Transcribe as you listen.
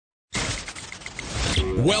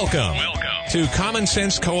Welcome to Common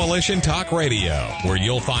Sense Coalition Talk Radio, where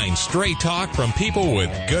you'll find straight talk from people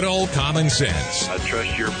with good old common sense. I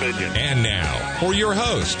trust your opinion. And now, for your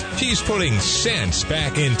host, she's putting sense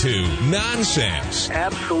back into nonsense.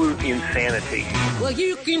 Absolute insanity. Well,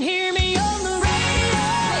 you can hear me on the radio.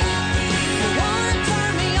 You wanna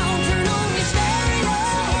turn me on, turn on your stereo.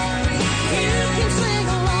 You can sing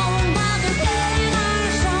along while they're playing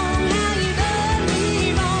our song. How you done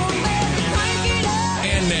me wrong, baby, crank it up.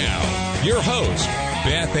 And now, your host,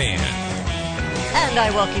 Beth Ann. And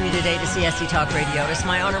I welcome you today to CSC Talk Radio. It's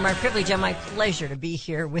my honor, my privilege, and my pleasure to be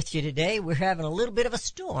here with you today. We're having a little bit of a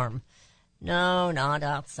storm. No, not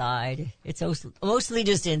outside. It's mostly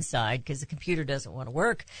just inside because the computer doesn't want to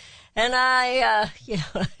work. And I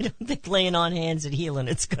don't think laying on hands and healing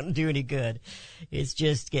it's going to do any good. It's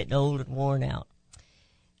just getting old and worn out.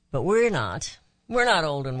 But we're not. We're not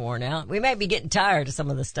old and worn out. We may be getting tired of some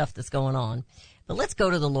of the stuff that's going on. But let's go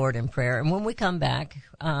to the Lord in prayer. And when we come back,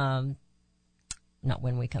 not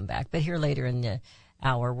when we come back, but here later in the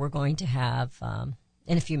hour, we're going to have,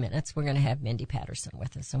 in a few minutes, we're going to have Mindy Patterson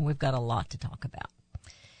with us. And we've got a lot to talk about.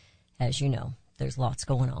 As you know, there's lots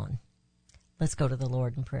going on. Let's go to the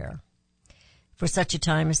Lord in prayer. For such a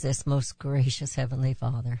time as this, most gracious Heavenly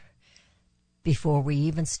Father, before we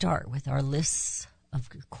even start with our lists of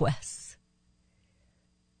requests,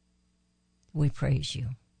 we praise you.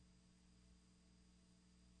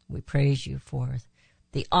 We praise you for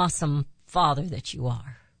the awesome Father that you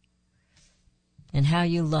are and how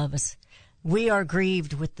you love us. We are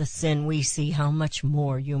grieved with the sin we see. How much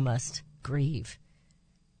more you must grieve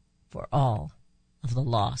for all of the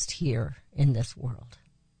lost here in this world.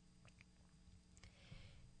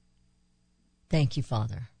 Thank you,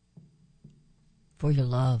 Father, for your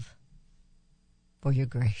love, for your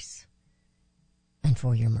grace, and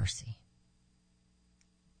for your mercy.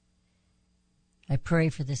 I pray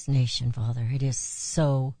for this nation, Father. It is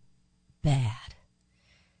so bad.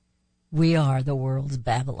 We are the world's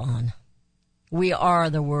Babylon. We are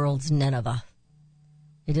the world's Nineveh.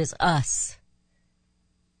 It is us,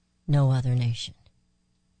 no other nation.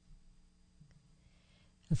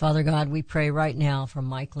 And Father God, we pray right now for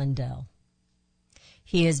Mike Lindell.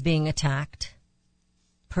 He is being attacked,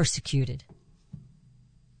 persecuted.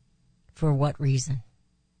 For what reason?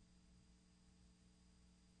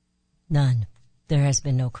 None. There has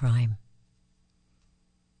been no crime.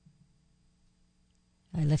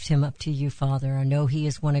 I lift him up to you, Father. I know he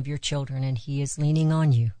is one of your children, and he is leaning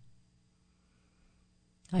on you.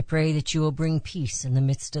 I pray that you will bring peace in the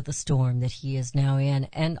midst of the storm that he is now in,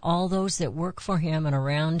 and all those that work for him and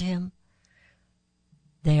around him,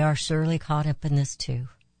 they are surely caught up in this too.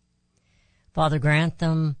 Father, grant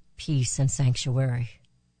them peace and sanctuary.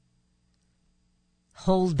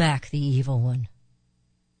 Hold back the evil one.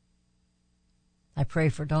 I pray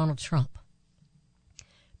for Donald Trump,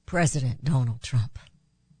 President Donald Trump,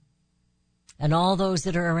 and all those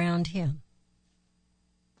that are around him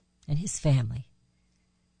and his family.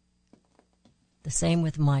 The same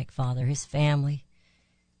with Mike, Father, his family,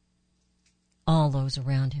 all those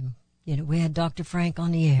around him. You know, we had Dr. Frank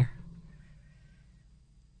on the air.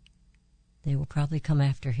 They will probably come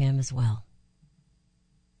after him as well.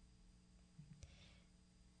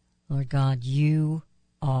 Lord God, you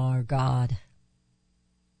are God.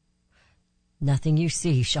 Nothing you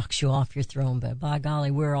see shocks you off your throne, but by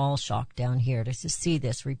golly, we're all shocked down here to see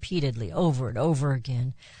this repeatedly over and over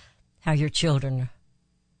again, how your children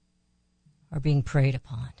are being preyed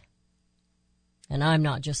upon. And I'm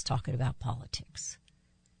not just talking about politics.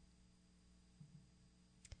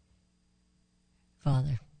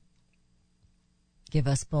 Father, give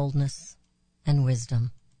us boldness and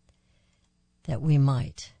wisdom that we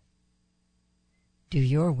might do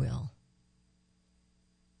your will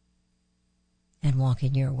and walk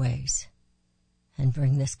in your ways and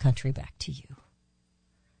bring this country back to you,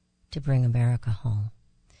 to bring America home.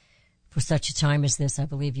 For such a time as this, I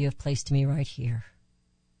believe you have placed me right here.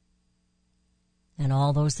 And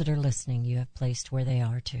all those that are listening, you have placed where they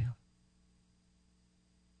are too.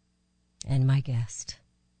 And my guest,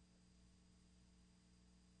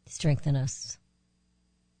 strengthen us.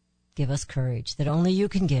 Give us courage that only you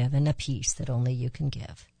can give, and a peace that only you can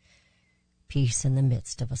give. Peace in the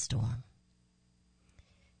midst of a storm.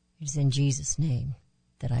 It is in Jesus' name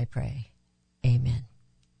that I pray. Amen.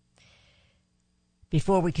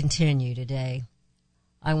 Before we continue today,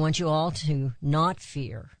 I want you all to not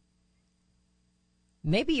fear.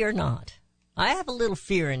 Maybe you're not. I have a little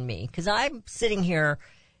fear in me because I'm sitting here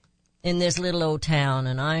in this little old town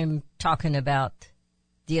and I'm talking about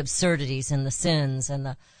the absurdities and the sins and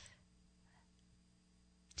the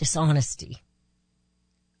dishonesty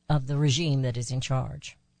of the regime that is in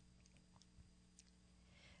charge.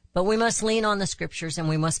 But we must lean on the scriptures, and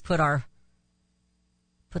we must put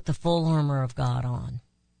the full armor of God on.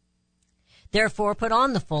 Therefore, put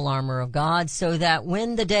on the full armor of God so that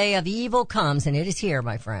when the day of evil comes, and it is here,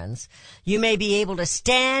 my friends, you may be able to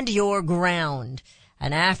stand your ground.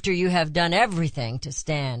 And after you have done everything to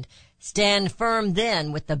stand, stand firm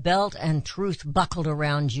then with the belt and truth buckled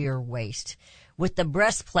around your waist, with the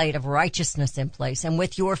breastplate of righteousness in place, and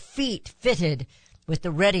with your feet fitted with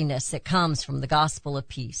the readiness that comes from the gospel of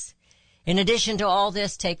peace. In addition to all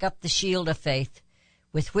this, take up the shield of faith,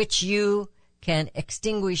 with which you can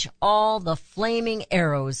extinguish all the flaming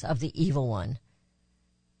arrows of the evil one.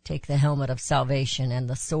 Take the helmet of salvation and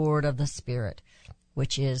the sword of the Spirit,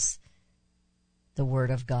 which is the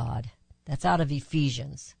Word of God. That's out of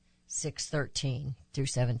Ephesians 6:13 through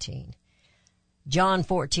 17. John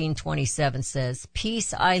 14:27 says,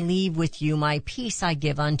 Peace I leave with you, my peace I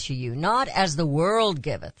give unto you. Not as the world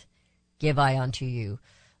giveth, give I unto you.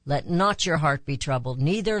 Let not your heart be troubled,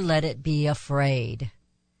 neither let it be afraid.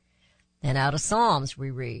 And out of Psalms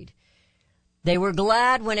we read, They were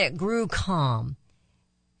glad when it grew calm,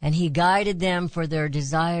 and he guided them for their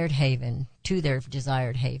desired haven, to their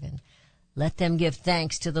desired haven. Let them give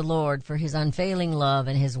thanks to the Lord for his unfailing love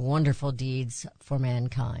and his wonderful deeds for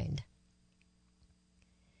mankind.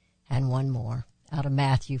 And one more, out of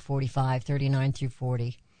Matthew 45:39 through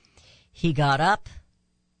 40. He got up,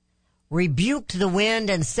 rebuked the wind,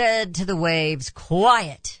 and said to the waves,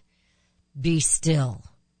 Quiet, be still.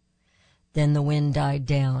 Then the wind died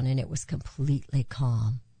down, and it was completely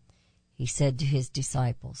calm. He said to his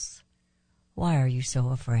disciples, Why are you so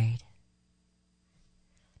afraid?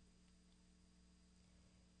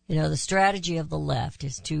 You know, the strategy of the left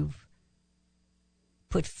is to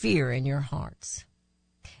put fear in your hearts.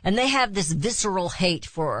 And they have this visceral hate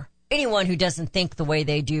for anyone who doesn't think the way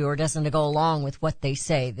they do or doesn't go along with what they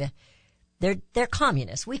say. They're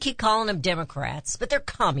communists. We keep calling them Democrats, but they're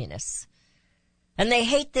communists. And they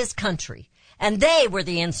hate this country. And they were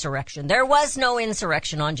the insurrection. There was no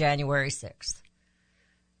insurrection on January 6th.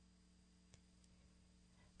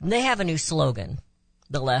 And they have a new slogan,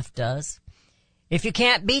 the left does. If you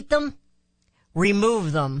can't beat them,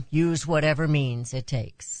 remove them. Use whatever means it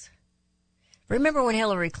takes. Remember when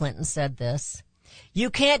Hillary Clinton said this? You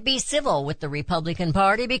can't be civil with the Republican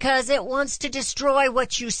Party because it wants to destroy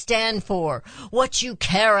what you stand for, what you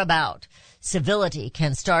care about. Civility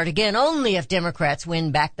can start again only if Democrats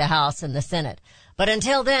win back the House and the Senate. But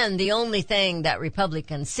until then, the only thing that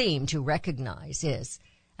Republicans seem to recognize is,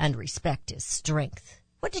 and respect, is strength.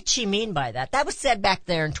 What did she mean by that? That was said back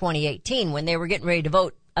there in 2018 when they were getting ready to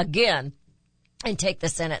vote again and take the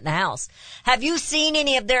Senate and the House. Have you seen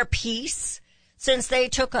any of their peace since they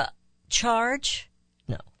took a charge?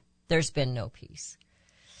 No, there's been no peace.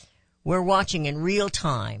 We're watching in real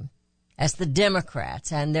time as the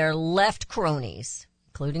Democrats and their left cronies,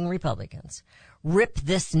 including Republicans, rip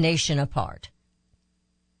this nation apart.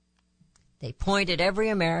 They point at every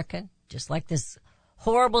American, just like this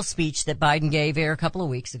horrible speech that Biden gave here a couple of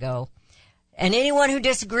weeks ago, and anyone who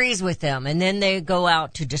disagrees with them, and then they go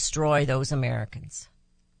out to destroy those Americans.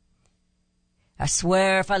 I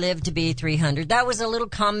swear if I live to be 300. That was a little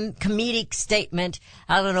comedic statement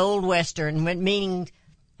out of an old Western, meaning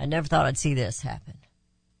I never thought I'd see this happen.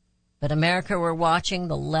 But America, we're watching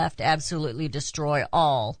the left absolutely destroy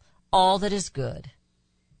all that is good.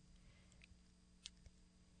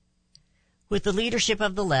 With the leadership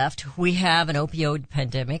of the left, we have an opioid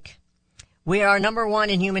pandemic. We are number one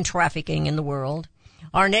in human trafficking in the world.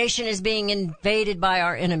 Our nation is being invaded by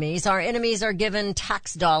our enemies. Our enemies are given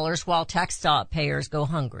tax dollars while taxpayers go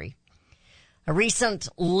hungry. A recent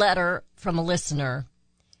letter from a listener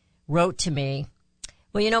wrote to me,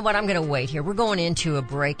 well, you know what? I'm going to wait here. We're going into a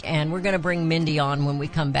break, and we're going to bring Mindy on when we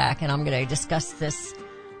come back, and I'm going to discuss this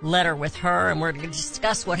letter with her, and we're going to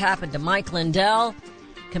discuss what happened to Mike Lindell,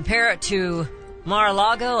 compare it to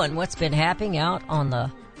Mar-a-Lago and what's been happening out on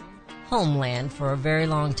the homeland for a very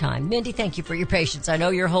long time. Mindy, thank you for your patience. I know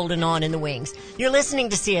you're holding on in the wings. You're listening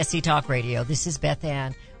to CSC Talk Radio. This is Beth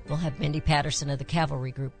Ann. We'll have Mindy Patterson of the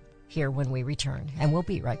Cavalry Group here when we return, and we'll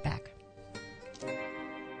be right back.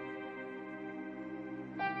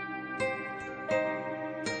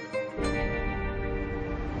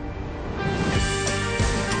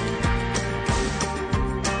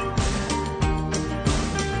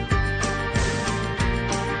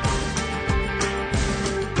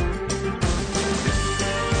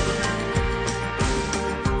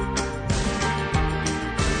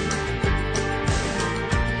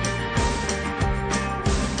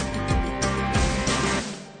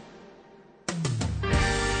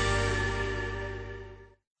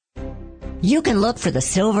 You can look for the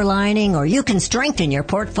silver lining, or you can strengthen your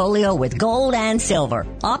portfolio with gold and silver.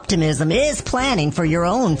 Optimism is planning for your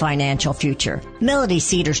own financial future. Melody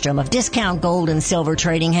Cedarstrom of Discount Gold and Silver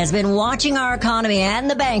Trading has been watching our economy and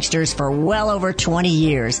the banksters for well over 20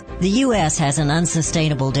 years. The U.S. has an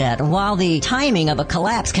unsustainable debt, and while the timing of a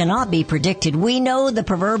collapse cannot be predicted, we know the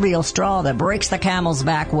proverbial straw that breaks the camel's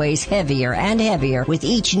back weighs heavier and heavier with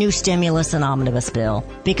each new stimulus and omnibus bill.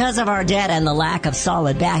 Because of our debt and the lack of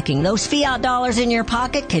solid backing, those fiat dollars in your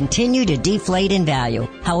pocket continue to deflate in value.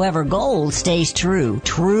 However, gold stays true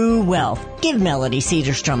wealth. Give Melody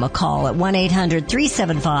Cedarstrom a call at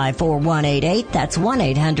 1-800-375-4188. That's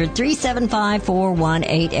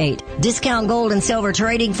 1-800-375-4188. Discount Gold and Silver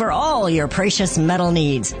Trading for all your precious metal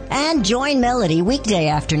needs. And join Melody weekday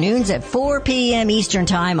afternoons at 4 p.m. Eastern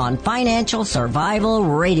Time on Financial Survival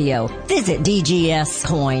Radio. Visit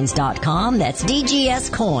DGScoins.com. That's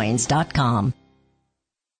DGScoins.com.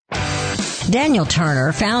 Daniel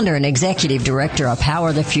Turner, founder and executive director of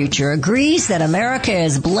Power the Future, agrees that America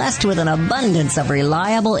is blessed with an abundance of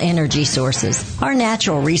reliable energy sources. Our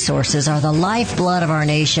natural resources are the lifeblood of our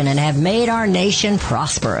nation and have made our nation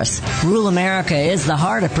prosperous. Rural America is the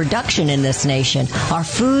heart of production in this nation. Our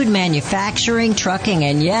food, manufacturing, trucking,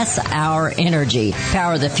 and yes, our energy.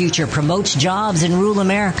 Power the Future promotes jobs in rural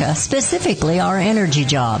America, specifically our energy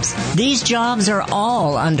jobs. These jobs are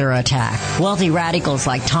all under attack. Wealthy radicals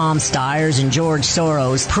like Tom Steyer and George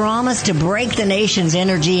Soros promise to break the nation's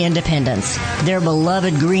energy independence. Their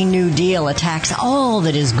beloved Green New Deal attacks all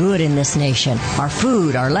that is good in this nation. Our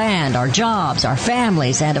food, our land, our jobs, our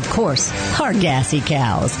families, and of course, our gassy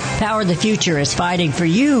cows. Power the Future is fighting for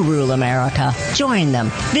you, rural America. Join them.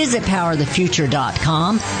 Visit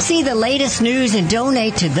PowerTheFuture.com. See the latest news and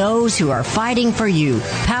donate to those who are fighting for you.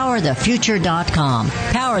 PowerTheFuture.com.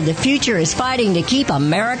 Power the Future is fighting to keep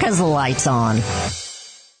America's lights on.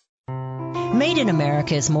 Made in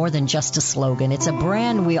America is more than just a slogan. It's a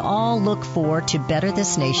brand we all look for to better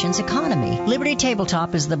this nation's economy. Liberty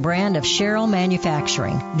Tabletop is the brand of Sherrill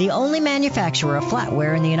Manufacturing, the only manufacturer of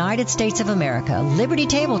flatware in the United States of America. Liberty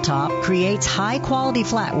Tabletop creates high-quality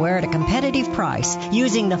flatware at a competitive price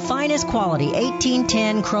using the finest quality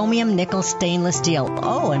 1810 chromium nickel stainless steel.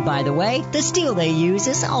 Oh, and by the way, the steel they use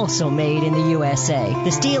is also made in the USA.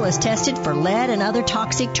 The steel is tested for lead and other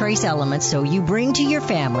toxic trace elements, so you bring to your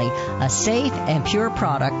family a safe and pure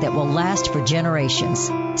product that will last for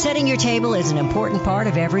generations. Setting your table is an important part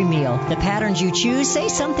of every meal. The patterns you choose say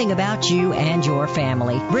something about you and your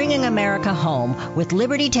family. Bringing America home with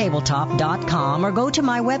LibertyTabletop.com, or go to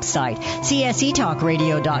my website,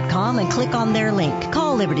 CSETalkRadio.com, and click on their link.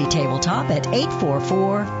 Call Liberty Tabletop at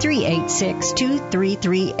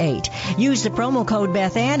 844-386-2338. Use the promo code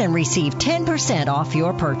BethAnn and receive 10% off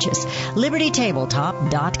your purchase.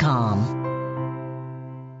 LibertyTabletop.com.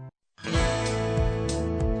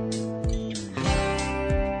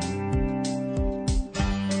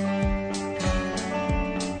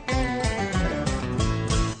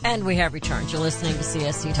 And we have returned. You're listening to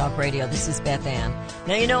CSC Talk Radio. This is Beth Ann.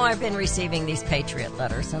 Now, you know I've been receiving these Patriot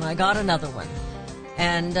letters, and I got another one.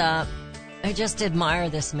 And I just admire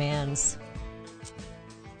this man's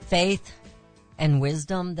faith and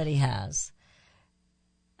wisdom that he has.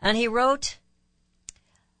 And he wrote,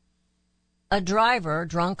 a driver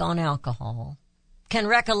drunk on alcohol can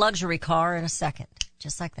wreck a luxury car in a second,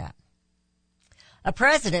 just like that. A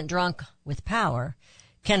president drunk with power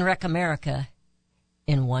can wreck America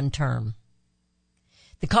in one term.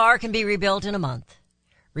 The car can be rebuilt in a month.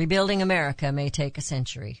 Rebuilding America may take a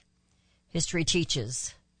century. History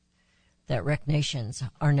teaches that wrecked nations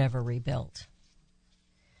are never rebuilt.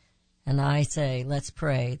 And I say, let's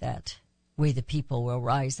pray that we the people will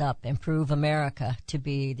rise up and prove America to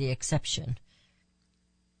be the exception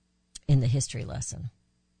in the history lesson.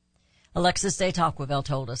 Alexis de Tocqueville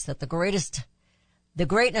told us that the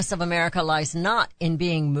greatness of America lies not in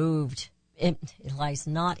being moved. It lies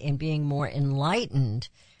not in being more enlightened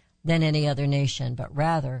than any other nation, but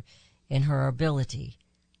rather in her ability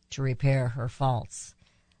to repair her faults.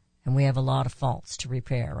 And we have a lot of faults to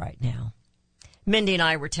repair right now. Mindy and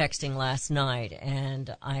I were texting last night,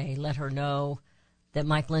 and I let her know that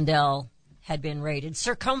Mike Lindell had been raided.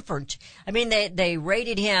 Circumference. I mean, they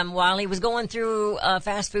raided him while he was going through a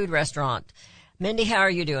fast food restaurant. Mindy, how are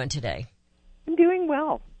you doing today? I'm doing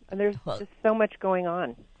well. And there's just so much going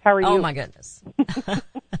on. How are you? Oh, my goodness.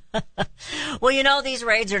 Well, you know, these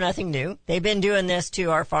raids are nothing new. They've been doing this to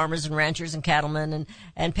our farmers and ranchers and cattlemen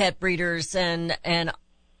and pet breeders and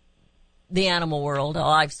the animal world,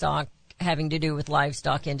 livestock, having to do with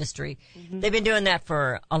livestock industry. Mm-hmm. They've been doing that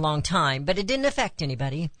for a long time, but it didn't affect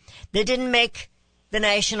anybody. They didn't make the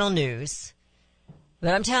national news.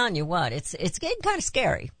 But I'm telling you what, it's getting kind of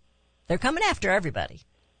scary. They're coming after everybody.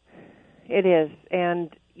 It is. And,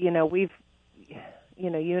 you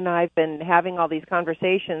you and I have been having all these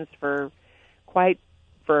conversations for quite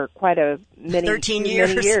a many 13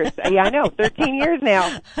 years. Many years. Yeah, I know, 13 years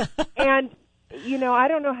now. And I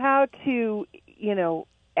don't know how to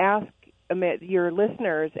ask your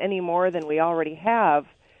listeners any more than we already have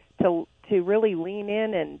to really lean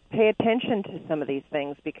in and pay attention to some of these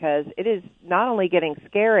things, because it is not only getting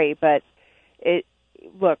scary, but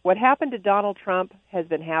look, what happened to Donald Trump has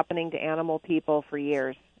been happening to animal people for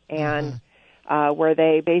years, and where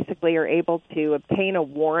they basically are able to obtain a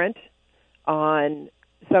warrant on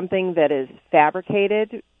something that is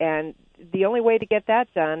fabricated, and the only way to get that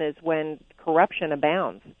done is when corruption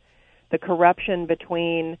abounds. The corruption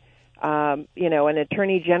between, an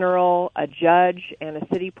attorney general, a judge, and a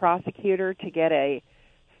city prosecutor to get a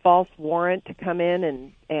false warrant to come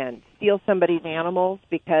in and steal somebody's animals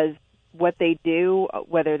because what they do,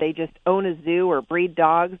 whether they just own a zoo or breed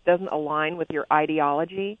dogs, doesn't align with your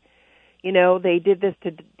ideology. They did this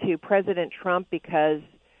to President Trump because,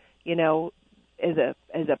 as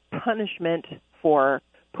a punishment for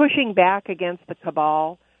pushing back against the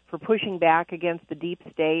cabal, for pushing back against the deep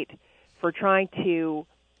state, for trying to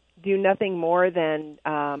do nothing more than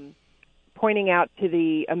pointing out to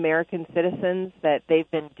the American citizens that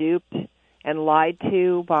they've been duped and lied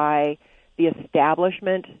to by the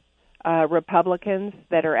establishment Republicans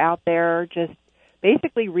that are out there just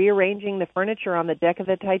basically rearranging the furniture on the deck of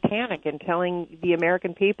the Titanic and telling the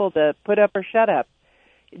American people to put up or shut up.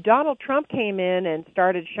 Donald Trump came in and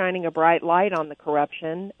started shining a bright light on the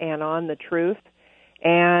corruption and on the truth.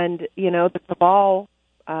 And, the cabal,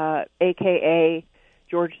 a.k.a.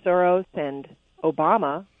 George Soros and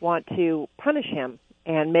Obama, want to punish him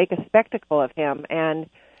and make a spectacle of him. And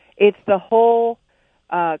it's the whole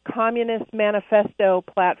communist manifesto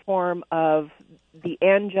platform of the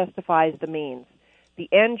end justifies the means. The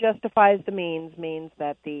end justifies the means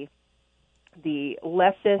that the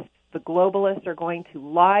leftists, the globalists are going to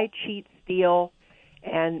lie, cheat, steal,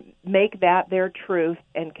 and make that their truth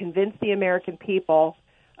and convince the American people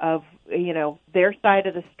of, their side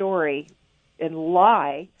of the story and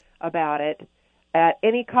lie about it at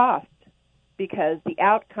any cost, because the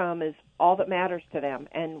outcome is all that matters to them.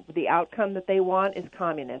 And the outcome that they want is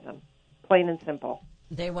communism, plain and simple.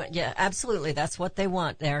 They want, yeah, absolutely. That's what they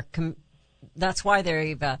want. That's why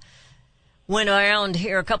they've went around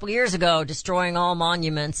here a couple years ago destroying all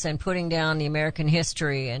monuments and putting down the American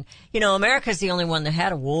history. And, America's the only one that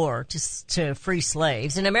had a war to free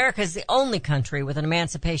slaves. And America is the only country with an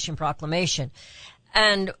Emancipation Proclamation.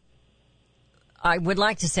 And I would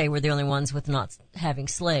like to say we're the only ones with not having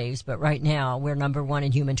slaves, but right now we're number one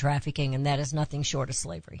in human trafficking, and that is nothing short of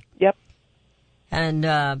slavery. Yep. And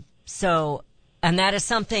and that is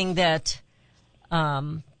something that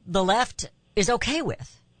the left is okay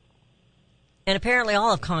with. And apparently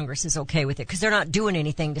all of Congress is okay with it because they're not doing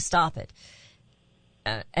anything to stop it.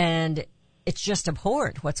 And it's just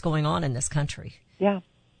abhorrent what's going on in this country. Yeah,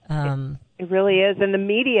 it really is. And the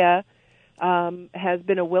media has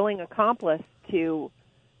been a willing accomplice to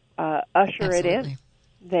usher it in.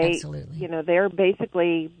 Absolutely. They're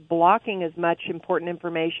basically blocking as much important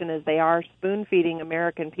information as they are spoon-feeding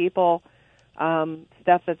American people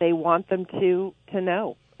stuff that they want them to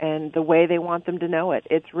know and the way they want them to know it.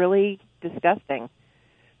 It's really disgusting.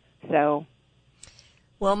 So,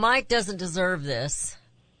 well, Mike doesn't deserve this,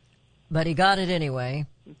 but he got it anyway.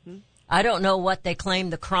 Mm-hmm. I don't know what they claim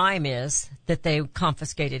the crime is that they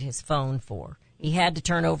confiscated his phone for. He had to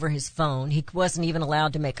turn over his phone. He wasn't even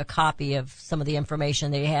allowed to make a copy of some of the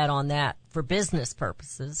information they had on that for business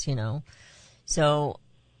purposes, So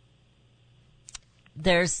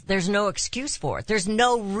there's no excuse for it. There's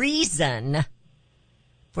no reason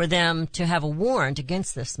for them to have a warrant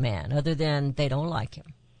against this man other than they don't like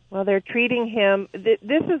him. Well, they're treating him.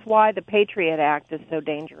 This is why the Patriot Act is so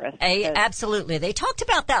dangerous. Absolutely. They talked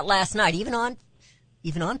about that last night, even on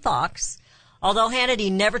Fox. Although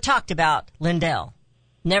Hannity never talked about Lindell,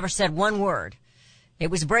 never said one word.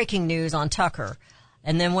 It was breaking news on Tucker.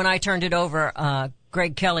 And then when I turned it over,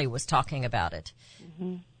 Greg Kelly was talking about it.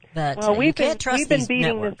 Mm-hmm. But we've been beating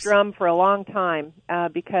networks. this drum for a long time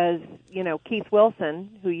because, Keith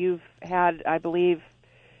Wilson, who you've had, I believe,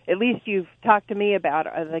 at least you've talked to me about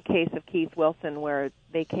the case of Keith Wilson, where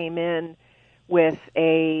they came in with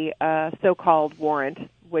a so-called warrant,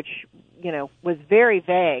 which, was very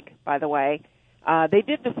vague, by the way. They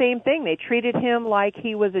did the same thing. They treated him like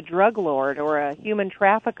he was a drug lord or a human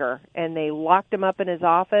trafficker, and they locked him up in his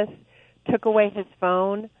office, took away his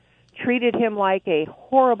phone, treated him like a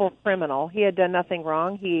horrible criminal. He had done nothing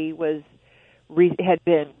wrong. He was had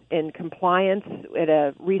been in compliance at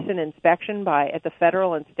a recent inspection at the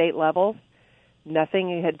federal and state levels.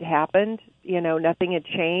 Nothing had happened, nothing had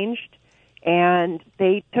changed, and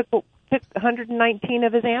they took 119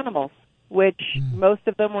 of his animals, which most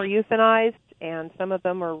of them were euthanized and some of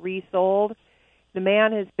them were resold. The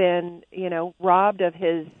man has been, robbed of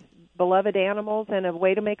his beloved animals and a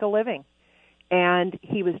way to make a living. And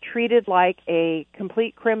he was treated like a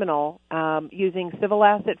complete criminal, using civil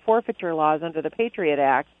asset forfeiture laws under the Patriot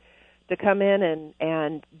Act to come in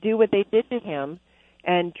and do what they did to him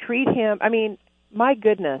and treat him. I mean, my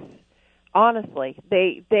goodness, honestly,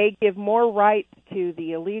 they give more rights to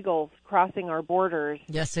the illegals crossing our borders.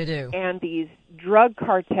 Yes, they do. And these drug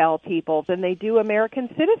cartel people than they do American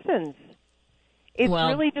citizens. It's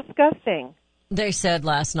really disgusting. They said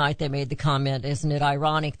last night, they made the comment, isn't it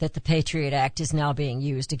ironic that the Patriot Act is now being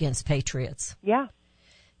used against patriots? Yeah.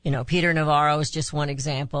 Peter Navarro is just one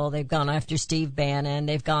example. They've gone after Steve Bannon.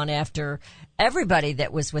 They've gone after everybody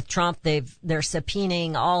that was with Trump. They're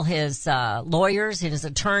subpoenaing all his lawyers and his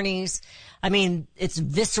attorneys. I mean, it's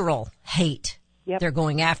visceral hate. Yep. They're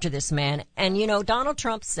going after this man. And, Donald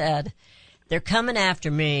Trump said, they're coming after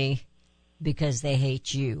me because they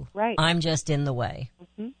hate you. Right. I'm just in the way.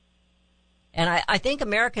 Mm-hmm. And I think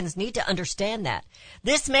Americans need to understand that.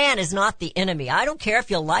 This man is not the enemy. I don't care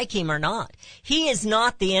if you like him or not. He is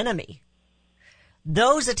not the enemy.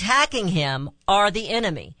 Those attacking him are the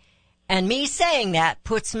enemy. And me saying that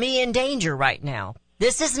puts me in danger right now.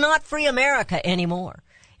 This is not free America anymore.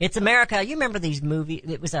 It's America. You remember these movies?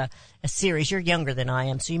 It was a series. You're younger than I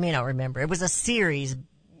am, so you may not remember. It was a series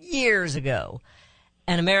years ago.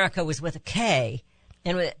 And America was with a K.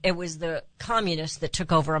 And it was the communists that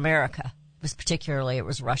took over America. It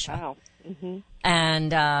was Russia. Wow. Mm-hmm.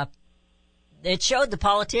 And it showed the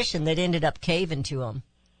politician that ended up caving to him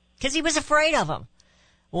because he was afraid of him.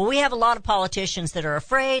 Well, we have a lot of politicians that are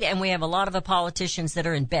afraid, and we have a lot of politicians that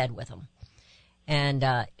are in bed with them. And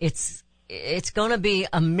it's going to be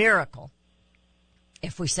a miracle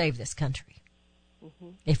if we save this country,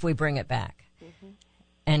 if we bring it back. Mm-hmm.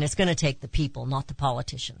 And it's going to take the people, not the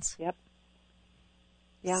politicians. Yep.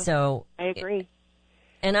 Yeah. So I agree.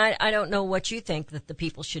 And I don't know what you think that the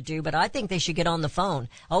people should do, but I think they should get on the phone.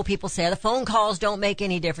 Oh, people say the phone calls don't make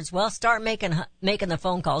any difference. Well, start making the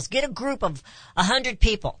phone calls. Get a group of 100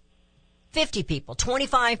 people, 50 people,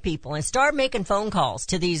 25 people, and start making phone calls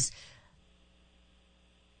to these.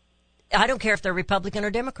 I don't care if they're Republican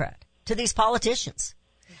or Democrat, to these politicians.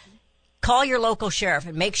 Mm-hmm. Call your local sheriff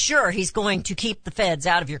and make sure he's going to keep the feds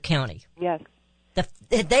out of your county. Yes.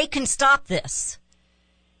 They can stop this.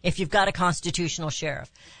 If you've got a constitutional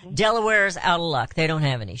sheriff. Mm-hmm. Delaware's out of luck. They don't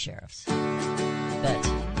have any sheriffs. But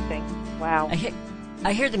wow.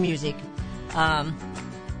 I hear the music.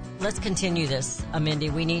 Let's continue this, Mindy.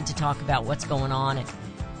 We need to talk about what's going on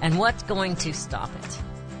and what's going to stop it.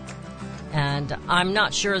 And I'm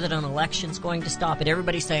not sure that an election's going to stop it.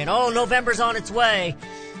 Everybody's saying, November's on its way.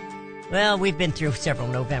 Well, we've been through several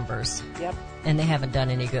Novembers. Yep. And they haven't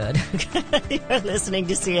done any good. You're listening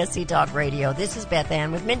to CSC Talk Radio. This is Beth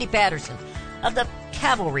Ann with Mindy Patterson of the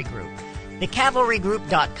Cavalry Group.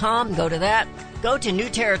 TheCavalryGroup.com. Go to that. Go to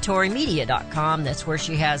NewTerritoryMedia.com. That's where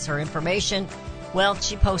she has her information. Well,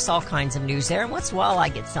 she posts all kinds of news there. And once in a while, I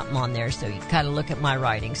get something on there, so you kind of look at my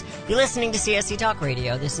writings. You're listening to CSC Talk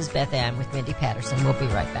Radio. This is Beth Ann with Mindy Patterson. We'll be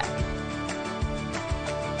right back.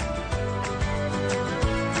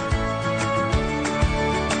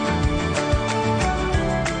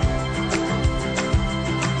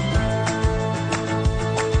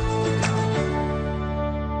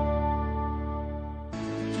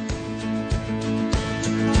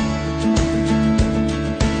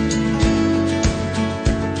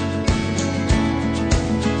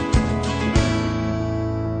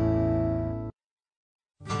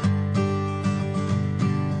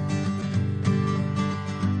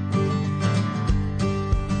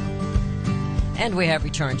 And we have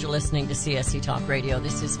returned. You're listening to CSC Talk Radio.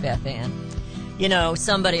 This is Beth Ann.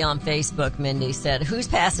 Somebody on Facebook, Mindy, said, who's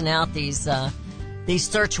passing out these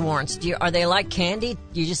search warrants? Are they like candy?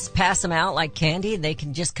 You just pass them out like candy? They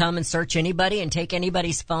can just come and search anybody and take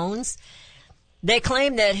anybody's phones? They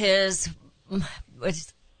claim that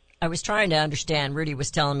I was trying to understand. Rudy was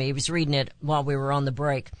telling me, he was reading it while we were on the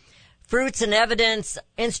break. Fruits and evidence,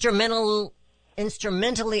 instrumentally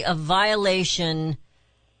of violation,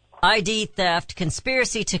 ID theft,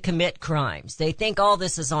 conspiracy to commit crimes. They think all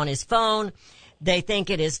this is on his phone. They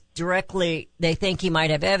think it is they think he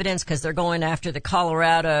might have evidence because they're going after the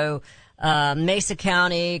Colorado, Mesa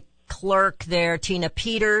County clerk there, Tina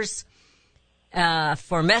Peters.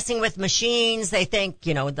 for messing with machines. They think,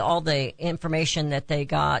 all the information that they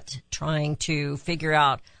got trying to figure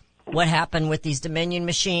out what happened with these Dominion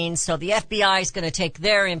machines. So the FBI is going to take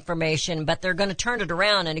their information, but they're going to turn it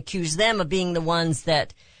around and accuse them of being the ones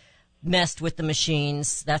that messed with the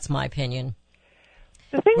machines. That's my opinion.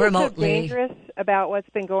 The thing that's so Remotely. dangerous about what's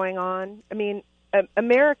been going on, I mean,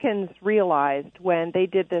 Americans realized when they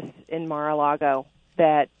did this in Mar-a-Lago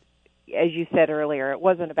that, as you said earlier, it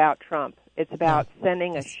wasn't about Trump. It's about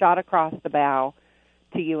sending a shot across the bow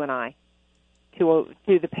to you and I, to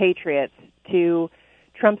the patriots, to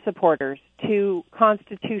Trump supporters, to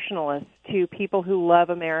constitutionalists, to people who love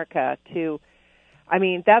America,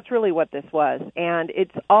 that's really what this was. And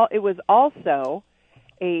it was also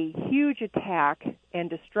a huge attack and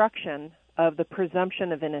destruction of the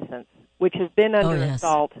presumption of innocence, which has been under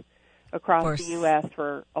assault across the U.S.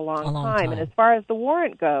 for a long time. And as far as the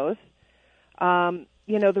warrant goes, the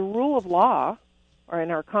rule of law, or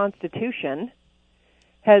in our Constitution,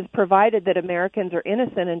 has provided that Americans are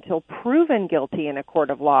innocent until proven guilty in a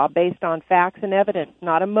court of law based on facts and evidence,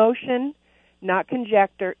 not emotion, not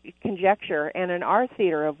conjecture, and in our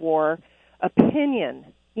theater of war, opinion.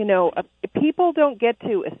 People don't get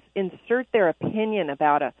to insert their opinion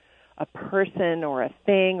about a person or a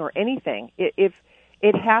thing or anything. If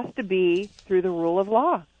it has to be through the rule of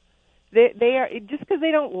law. They are, just because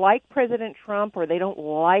they don't like President Trump or they don't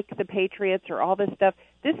like the Patriots or all this stuff.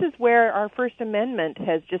 This is where our First Amendment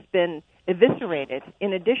has just been eviscerated.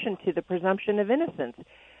 In addition to the presumption of innocence,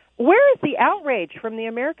 where is the outrage from the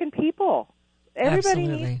American people? Everybody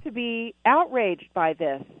needs to be outraged by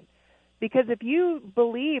this, because if you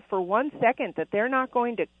believe for 1 second that they're not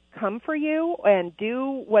going to come for you and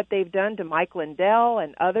do what they've done to Mike Lindell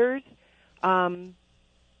and others,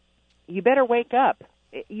 you better wake up.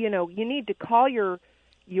 You need to call your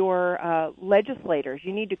legislators.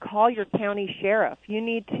 You need to call your county sheriff. You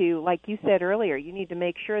need to, like you said earlier, you need to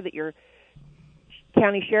make sure that your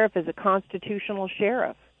county sheriff is a constitutional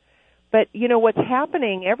sheriff. But, what's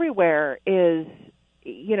happening everywhere is,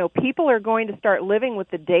 people are going to start living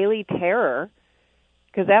with the daily terror,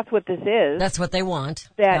 because that's what this is. That's what they want.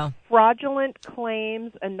 That fraudulent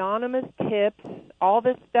claims, anonymous tips, all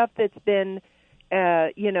this stuff that's been,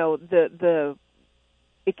 the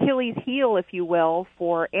Achilles heel, if you will,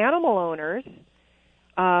 for animal owners,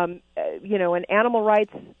 and animal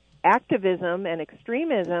rights activism and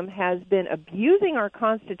extremism has been abusing our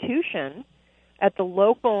Constitution at the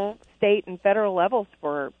local, state, and federal levels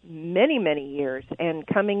for many, many years, and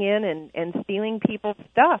coming in and stealing people's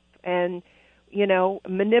stuff and,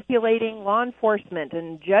 manipulating law enforcement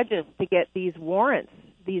and judges to get these warrants,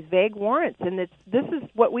 these vague warrants. And this is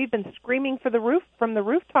what we've been screaming from the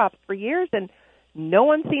rooftops for years, and no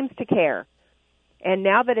one seems to care. And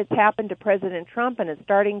now that it's happened to President Trump and it's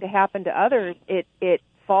starting to happen to others, it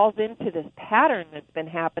falls into this pattern that's been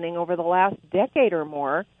happening over the last decade or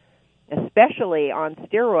more, especially on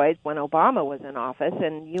steroids when Obama was in office.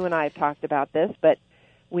 And you and I have talked about this, but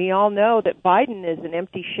we all know that Biden is an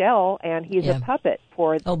empty shell and he's a puppet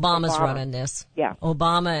for Obama's running this. Yeah.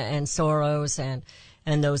 Obama and Soros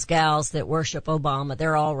and those gals that worship Obama,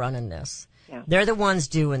 they're all running this. Yeah. They're the ones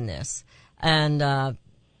doing this. And,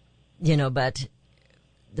 but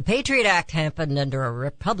the Patriot Act happened under a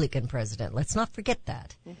Republican president. Let's not forget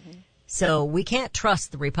that. Mm-hmm. So we can't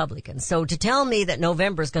trust the Republicans. So to tell me that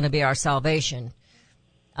November is going to be our salvation,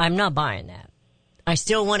 I'm not buying that. I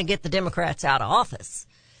still want to get the Democrats out of office,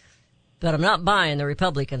 but I'm not buying the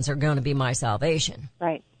Republicans are going to be my salvation.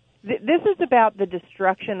 Right. This is about the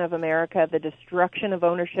destruction of America, the destruction of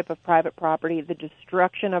ownership of private property, the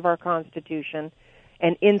destruction of our Constitution,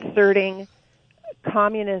 and inserting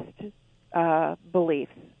communist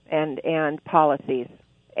beliefs and policies,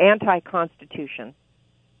 anti-Constitution.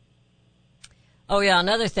 Oh, yeah,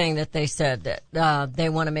 another thing that they said that they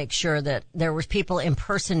want to make sure that there was people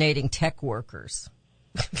impersonating tech workers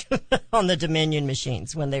on the Dominion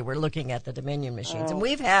machines when they were looking at the Dominion machines. And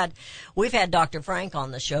we've had Dr. Frank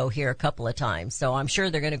on the show here a couple of times, so I'm sure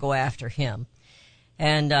they're going to go after him.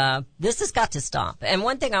 And this has got to stop. And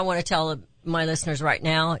one thing I want to tell my listeners right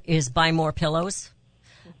now is buy more pillows.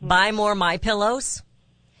 Mm-hmm. Buy more My Pillows.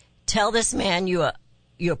 Tell this man you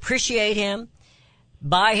appreciate him.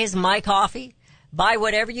 Buy his My Coffee. Buy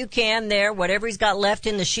whatever you can there, whatever he's got left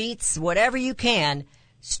in the sheets, whatever you can.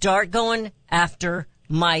 Start going after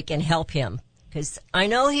Mike and help him. Because I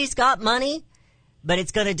know he's got money, but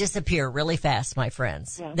it's going to disappear really fast, my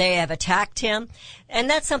friends. Yeah. They have attacked him. And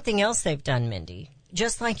that's something else they've done, Mindy.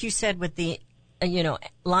 Just like you said with the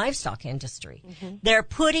livestock industry. They're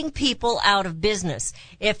putting people out of business.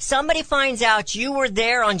 If somebody finds out you were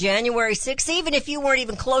there on January 6th, even if you weren't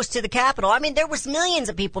even close to the Capitol, I mean, there was millions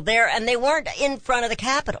of people there and they weren't in front of the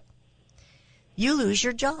Capitol. You lose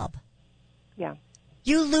your job. Yeah.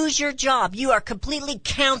 You lose your job. You are completely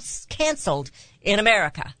canceled in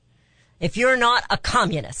America if you're not a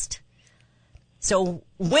communist. So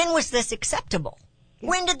when was this acceptable?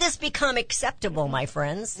 When did this become acceptable, my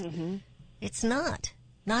friends? It's not.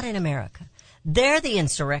 Not in America. They're the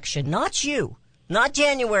insurrection, not you. Not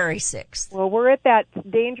January 6th. Well, we're at that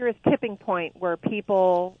dangerous tipping point where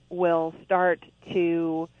people will start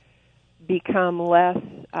to become less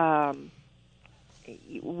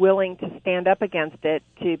willing to stand up against it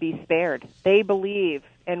to be spared. They believe,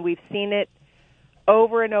 and we've seen it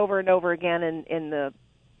over and over and over again in the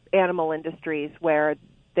animal industries, where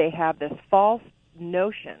they have this false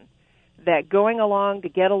notion that going along to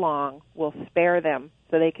get along will spare them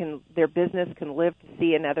so their business can live to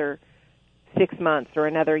see another 6 months or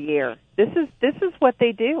another year. This is what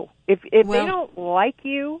they do. If they don't like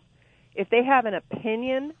you, if they have an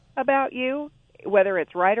opinion about you, whether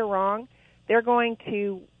it's right or wrong, they're going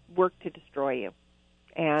to work to destroy you.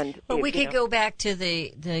 But we could go back to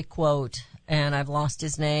the quote, and I've lost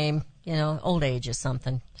his name. Old age is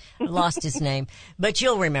something. I lost his name, but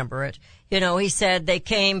you'll remember it. He said they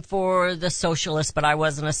came for the socialists, but I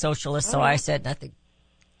wasn't a socialist, so I said nothing.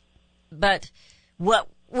 But what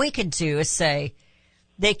we could do is say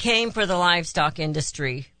they came for the livestock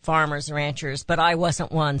industry, farmers, ranchers, but I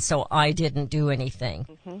wasn't one, so I didn't do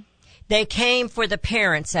anything. They came for the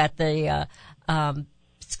parents at the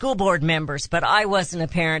school board members, but I wasn't a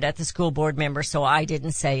parent at the school board member, so I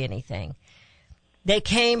didn't say anything. They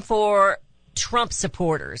came for Trump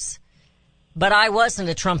supporters, but I wasn't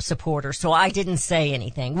a Trump supporter, so I didn't say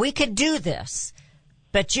anything. We could do this,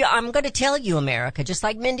 but I'm going to tell you, America, just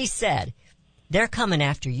like Mindy said, they're coming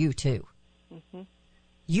after you too.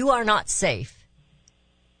 You are not safe,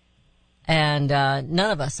 and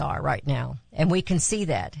none of us are right now, and we can see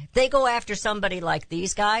that. They go after somebody like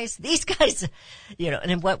these guys,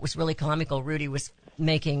 and what was really comical, Rudy was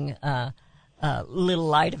making a little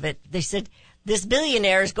light of it. They said, this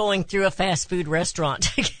billionaire is going through a fast food restaurant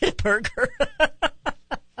to get a burger.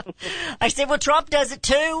 I said, well, Trump does it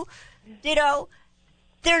too.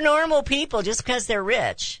 They're normal people just because they're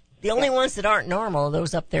rich. The only ones that aren't normal are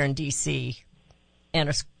those up there in D.C. and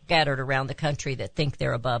are scattered around the country that think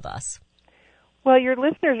they're above us. Well, your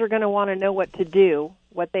listeners are going to want to know what to do,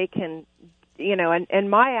 what they can, and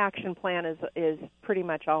my action plan is pretty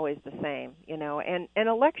much always the same, and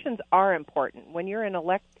elections are important. When you're in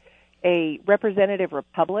a representative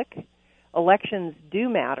republic, elections do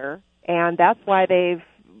matter, and that's why they've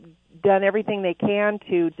done everything they can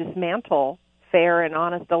to dismantle fair and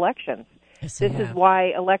honest elections. Yes, this is why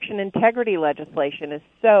election integrity legislation is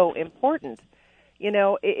so important.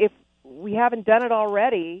 If we haven't done it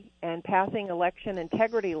already, and passing election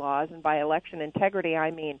integrity laws, and by election integrity I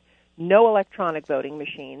mean no electronic voting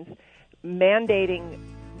machines, mandating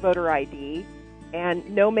voter ID, and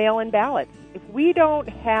no mail-in ballots. If we don't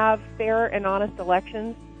have fair and honest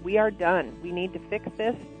elections, we are done. We need to fix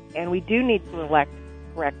this, and we do need to elect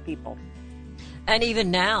correct people. And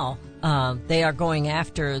even now, they are going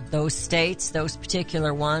after those states, those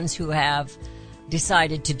particular ones who have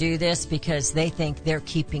decided to do this because they think they're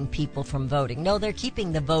keeping people from voting. No, they're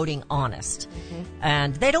keeping the voting honest.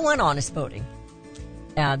 And they don't want honest voting.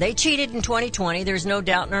 They cheated in 2020. There's no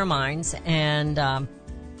doubt in our minds. And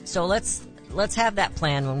so let's have that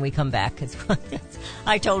plan when we come back.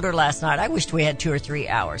 I told her last night, I wished we had 2 or 3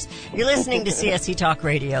 hours. You're listening to CSC Talk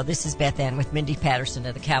Radio. This is Beth Ann with Mindy Patterson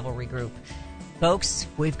of the Cavalry Group. Folks,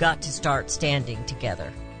 we've got to start standing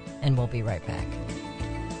together, and we'll be right back.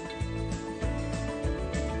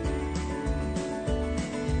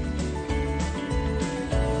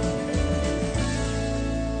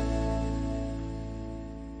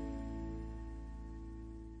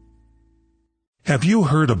 Have you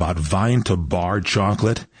heard about Vine to Bar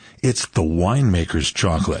chocolate? It's the winemaker's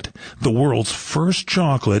chocolate, the world's first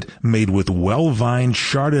chocolate made with well-vined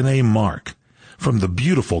Chardonnay marc from the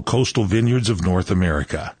beautiful coastal vineyards of North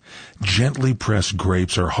America. Gently pressed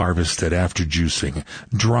grapes are harvested after juicing,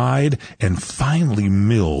 dried and finely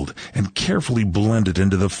milled and carefully blended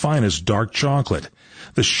into the finest dark chocolate.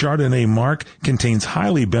 The Chardonnay mark contains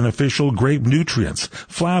highly beneficial grape nutrients,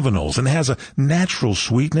 flavanols, and has a natural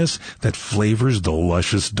sweetness that flavors the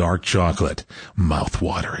luscious dark chocolate.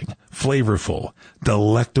 Mouth-watering, flavorful,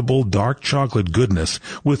 delectable dark chocolate goodness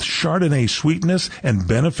with Chardonnay sweetness and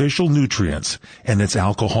beneficial nutrients. And it's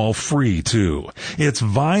alcohol-free, too. It's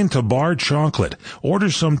Vine to Bar chocolate.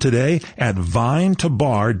 Order some today at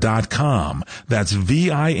vinetobar.com. That's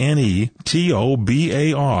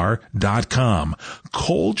VINETOBAR.com.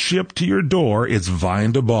 Cold shipped to your door, it's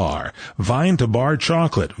Vine to Bar. Vine to Bar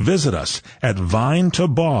chocolate. Visit us at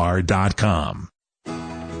vinetobar.com.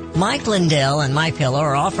 Mike Lindell and MyPillow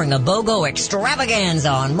are offering a BOGO extravaganza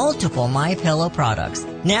on multiple MyPillow products.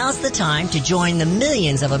 Now's the time to join the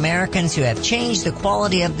millions of Americans who have changed the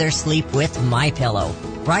quality of their sleep with MyPillow.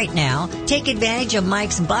 Right now, take advantage of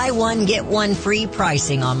Mike's buy one, get one free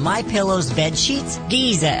pricing on MyPillow's bed sheets,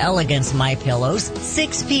 Giza Elegance MyPillows,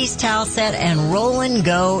 6-piece towel set, and Roll and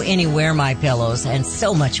Go Anywhere MyPillows, and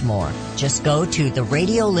so much more. Just go to the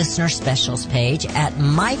radio listener specials page at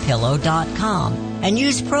MyPillow.com and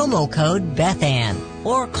use promo code BethAnn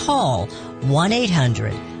or call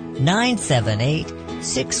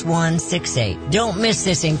 1-800-978-6168. Don't miss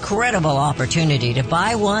this incredible opportunity to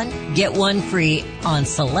buy one, get one free on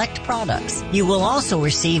select products. You will also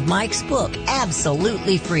receive Mike's book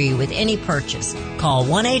absolutely free with any purchase. Call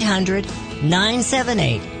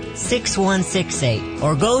 1-800-978-6168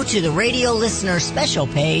 or go to the radio listener special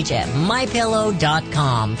page at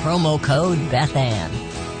MyPillow.com. Promo code BethAnn.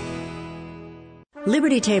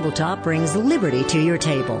 Liberty Tabletop brings liberty to your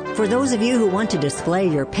table. For those of you who want to display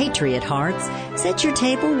your patriot hearts, set your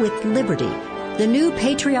table with Liberty, the new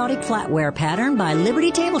patriotic flatware pattern by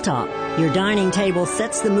Liberty Tabletop. Your dining table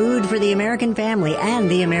sets the mood for the American family and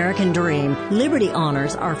the American dream. Liberty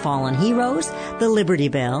honors our fallen heroes, the Liberty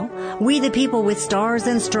Bell, We the People with Stars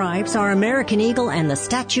and Stripes, our American Eagle, and the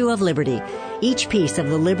Statue of Liberty. Each piece of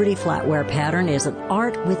the Liberty flatware pattern is an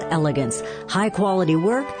art with elegance, high-quality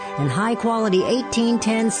work, and high-quality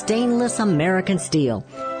 1810 stainless American steel.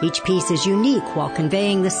 Each piece is unique while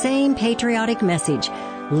conveying the same patriotic message,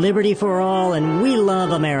 liberty for all, and we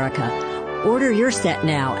love America. Order your set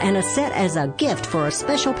now and a set as a gift for a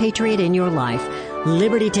special patriot in your life.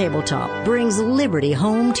 Liberty Tabletop brings liberty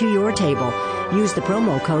home to your table. Use the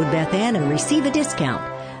promo code BethAnn and receive a discount.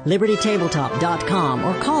 LibertyTabletop.com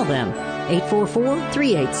or call them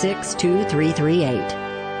 844-386-2338.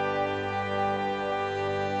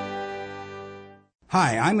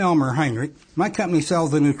 Hi, I'm Elmer Heinrich. My company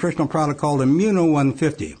sells a nutritional product called Immuno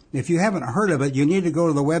 150. If you haven't heard of it, you need to go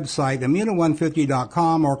to the website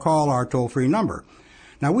immuno150.com or call our toll-free number.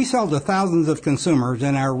 Now, we sell to thousands of consumers,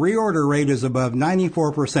 and our reorder rate is above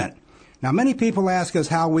 94%. Now, many people ask us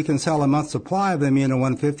how we can sell a month's supply of Immuno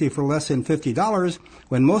 150 for less than $50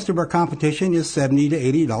 when most of our competition is $70 to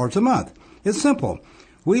 $80 a month. It's simple.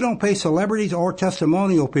 We don't pay celebrities or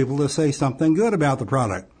testimonial people to say something good about the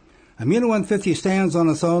product. Immuno 150 stands on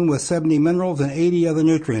its own with 70 minerals and 80 other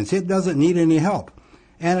nutrients. It doesn't need any help.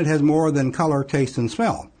 And it has more than color, taste, and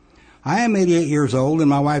smell. I am 88 years old and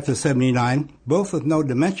my wife is 79, both with no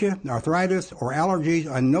dementia, arthritis, or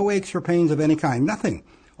allergies, and no aches or pains of any kind. Nothing.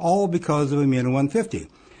 All because of Immuno 150.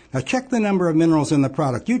 Now check the number of minerals in the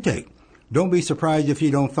product you take. Don't be surprised if you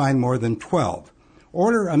don't find more than 12.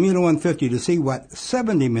 Order Immuno 150 to see what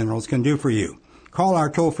 70 minerals can do for you. Call our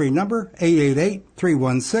toll-free number,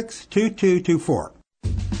 888-316-2224.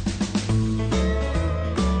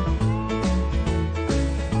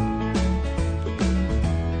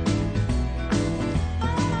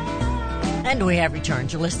 And we have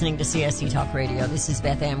returned. You're listening to CSC Talk Radio. This is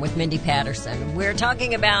Beth Ann with Mindy Patterson. We're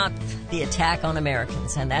talking about the attack on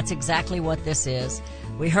Americans, and that's exactly what this is.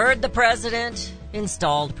 We heard the president,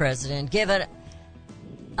 installed president, give a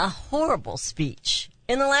horrible speech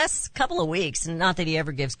in the last couple of weeks, and not that he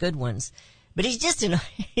ever gives good ones, but he's just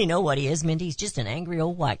you know what he is, Mindy? He's just an angry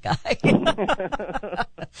old white guy.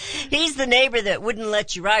 He's the neighbor that wouldn't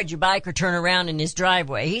let you ride your bike or turn around in his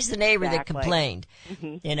driveway. He's the neighbor that complained,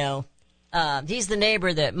 you know. He's the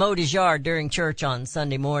neighbor that mowed his yard during church on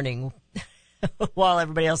Sunday morning while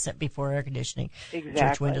everybody else sat before air conditioning. Exactly.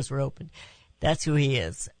 Church windows were open. That's who he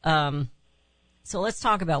is. So let's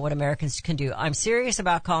talk about what Americans can do. I'm serious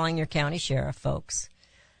about calling your county sheriff, folks.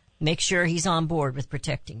 Make sure he's on board with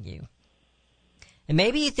protecting you. And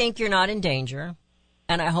maybe you think you're not in danger,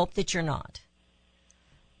 and I hope that you're not.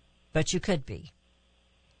 But you could be.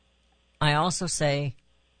 I also say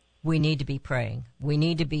we need to be praying. We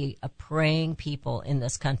need to be a praying people in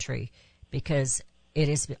this country because it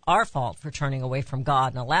is our fault for turning away from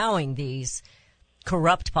God and allowing these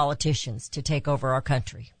corrupt politicians to take over our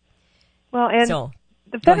country. Well, and so,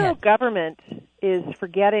 the federal government is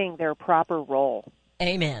forgetting their proper role.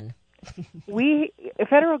 Amen. The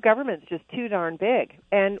federal government's just too darn big,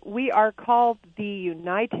 and we are called the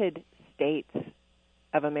United States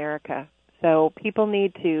of America. So people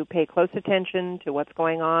need to pay close attention to what's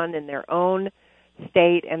going on in their own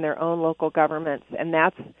state and their own local governments, and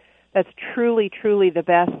that's truly, truly the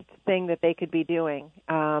best thing that they could be doing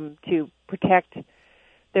to protect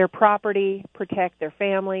their property, protect their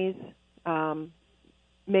families,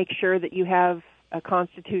 make sure that you have a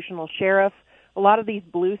constitutional sheriff. A lot of these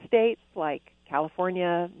blue states like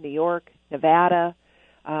California, New York, Nevada,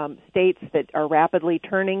 states that are rapidly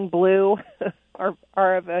turning blue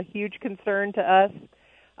are of a huge concern to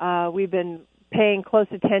us. We've been paying close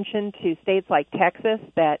attention to states like Texas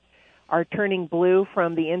that are turning blue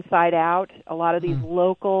from the inside out. A lot of these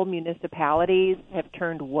local municipalities have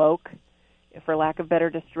turned woke, for lack of better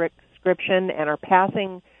description, and are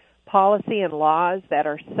passing policy and laws that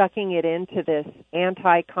are sucking it into this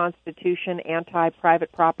anti-constitution,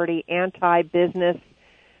 anti-private property, anti-business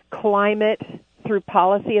climate through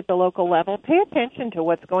policy at the local level. Pay attention to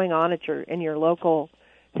what's going on in your local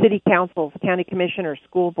city councils, county commissioners,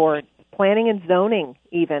 school boards, planning and zoning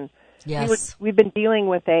even. Yes. We've been dealing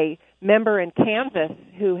with a member in Kansas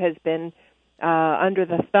who has been under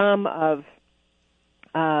the thumb of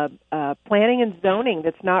planning and zoning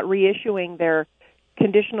that's not reissuing their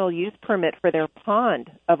conditional use permit for their pond,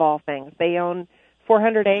 of all things. They own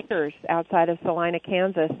 400 acres outside of Salina,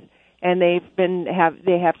 Kansas, and they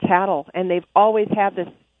have cattle, and they've always had this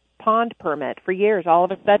pond permit for years. All of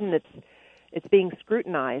a sudden, it's being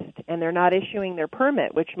scrutinized, and they're not issuing their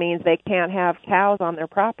permit, which means they can't have cows on their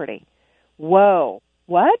property. Whoa,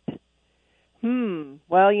 what?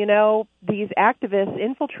 Well, these activists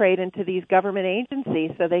infiltrate into these government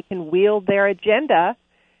agencies so they can wield their agenda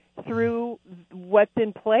through what's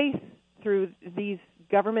in place through these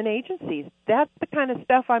government agencies. That's the kind of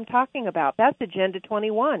stuff I'm talking about. That's Agenda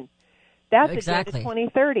 21. That's Exactly. Agenda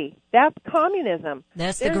 2030. That's communism.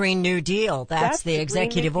 That's the Green New Deal. That's the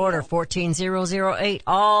Executive Order 14008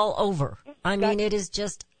 all over. I mean, it is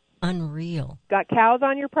just unreal. Got cows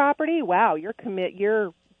on your property? Wow, you're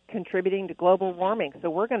contributing to global warming. So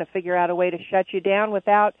we're going to figure out a way to shut you down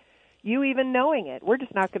without you even knowing it. We're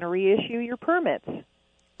just not going to reissue your permits.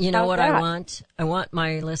 You know How's what that? I want? I want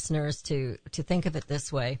my listeners to think of it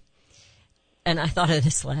this way. And I thought of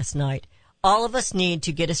this last night. All of us need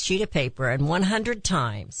to get a sheet of paper and 100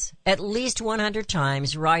 times, at least 100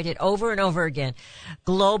 times, write it over and over again.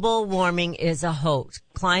 Global warming is a hoax.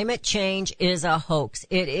 Climate change is a hoax.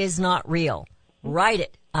 It is not real. Write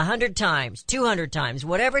it 100 times, 200 times,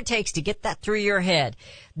 whatever it takes to get that through your head.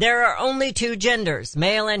 There are only two genders,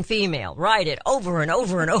 male and female. Write it over and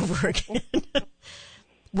over and over again.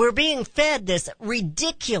 We're being fed these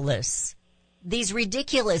ridiculous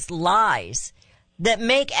lies that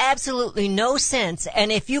make absolutely no sense.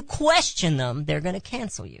 And if you question them, they're going to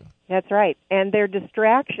cancel you. That's right. And they're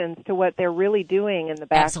distractions to what they're really doing in the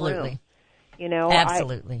back Absolutely. room.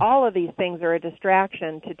 Absolutely. All of these things are a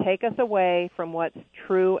distraction to take us away from what's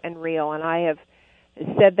true and real. And I have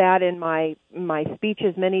said that in my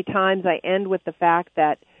speeches many times. I end with the fact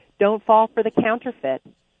that don't fall for the counterfeit.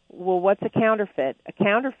 Well, what's a counterfeit? A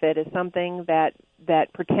counterfeit is something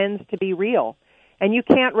that pretends to be real. And you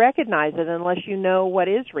can't recognize it unless you know what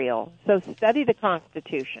is real. So study the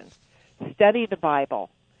Constitution. Study the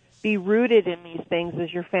Bible. Be rooted in these things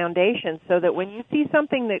as your foundation so that when you see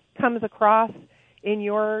something that comes across in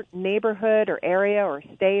your neighborhood or area or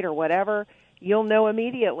state or whatever, you'll know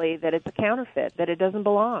immediately that it's a counterfeit, that it doesn't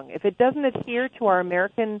belong. If it doesn't adhere to our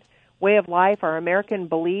American way of life, our American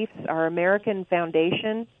beliefs, our American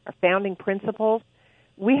foundation, our founding principles,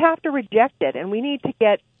 we have to reject it. And we need to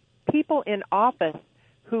get people in office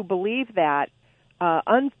who believe that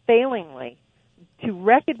unfailingly to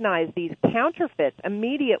recognize these counterfeits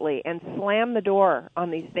immediately and slam the door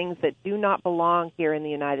on these things that do not belong here in the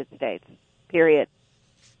United States, period.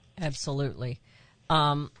 Absolutely.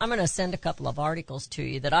 I'm going to send a couple of articles to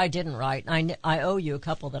you that I didn't write. I owe you a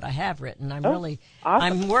couple that I have written. Awesome.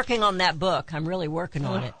 I'm working on that book. I'm really working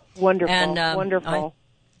on it. Wonderful, And, wonderful.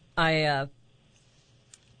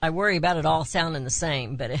 I worry about it all sounding the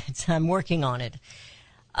same, but I'm working on it.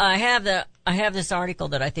 I have this article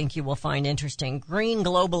that I think you will find interesting. Green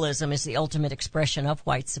globalism is the ultimate expression of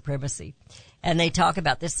white supremacy. And they talk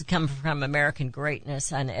about this to come from American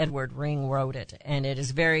Greatness, and Edward Ring wrote it. And it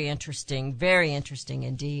is very interesting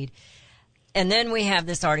indeed. And then we have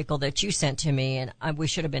this article that you sent to me, and we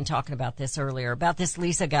should have been talking about this earlier, about this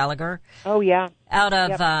Lisa Gallagher. Oh, yeah. Out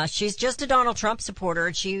of, she's just a Donald Trump supporter,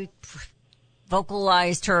 and she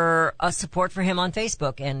vocalized her support for him on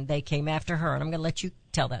Facebook, and they came after her. And I'm going to let you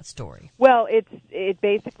tell that story. Well, it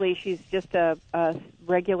basically she's just a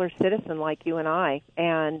regular citizen like you and I,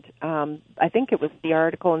 and I think it was the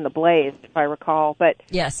article in the Blaze, if I recall. But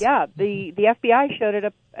yes, yeah, the FBI showed it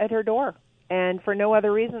up at her door, and for no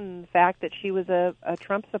other reason than the fact that she was a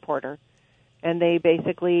Trump supporter, and they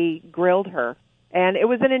basically grilled her, and it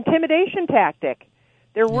was an intimidation tactic.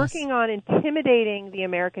 They're working on intimidating the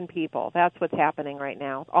American people. That's what's happening right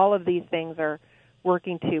now. All of these things are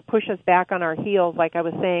working to push us back on our heels, like I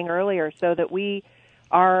was saying earlier, so that we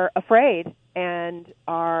are afraid and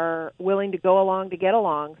are willing to go along to get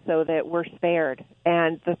along so that we're spared.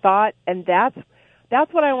 And the thought, and that's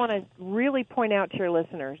what I want to really point out to your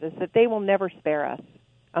listeners, is that they will never spare us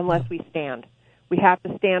unless we stand. We have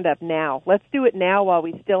to stand up now. Let's do it now while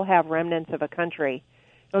we still have remnants of a country.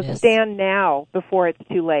 So stand now before it's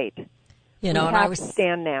too late. You know, we and have to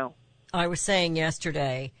stand now. I was saying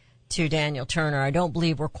yesterday to Daniel Turner, I don't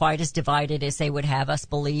believe we're quite as divided as they would have us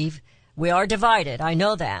believe. We are divided. I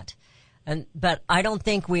know that. But I don't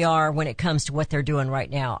think we are when it comes to what they're doing right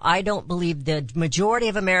now. I don't believe the majority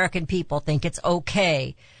of American people think it's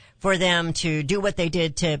okay for them to do what they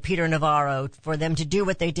did to Peter Navarro, for them to do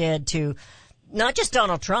what they did to not just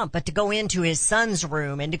Donald Trump, but to go into his son's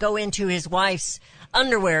room and to go into his wife's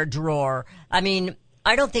underwear drawer. I mean,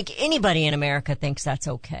 I don't think anybody in America thinks that's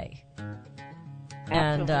okay.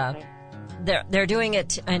 Absolutely. And they're doing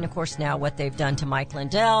it, and of course now what they've done to Mike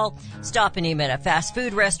Lindell, stopping him at a fast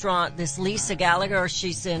food restaurant. This Lisa Gallagher,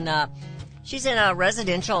 she's in a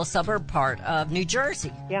residential suburb part of New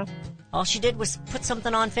Jersey. Yeah. All she did was put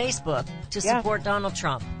something on Facebook to support Donald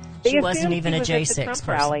Trump. They She wasn't even assumed a she was J6 at the Trump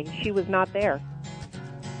person. rally. She was not there.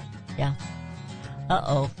 Yeah.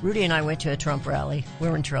 Uh-oh. Rudy and I went to a Trump rally.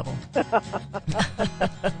 We're in trouble.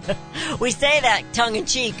 We say that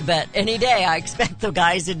tongue-in-cheek, but any day I expect the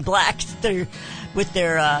guys in black with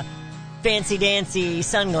their fancy-dancy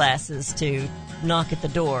sunglasses to knock at the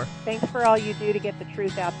door. Thanks for all you do to get the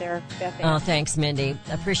truth out there, Beth Ann. Oh, thanks, Mindy.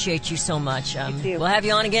 Appreciate you so much. You too. We'll have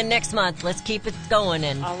you on again next month. Let's keep it going.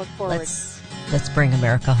 And I'll look forward. Let's bring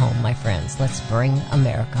America home, my friends. Let's bring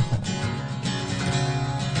America home.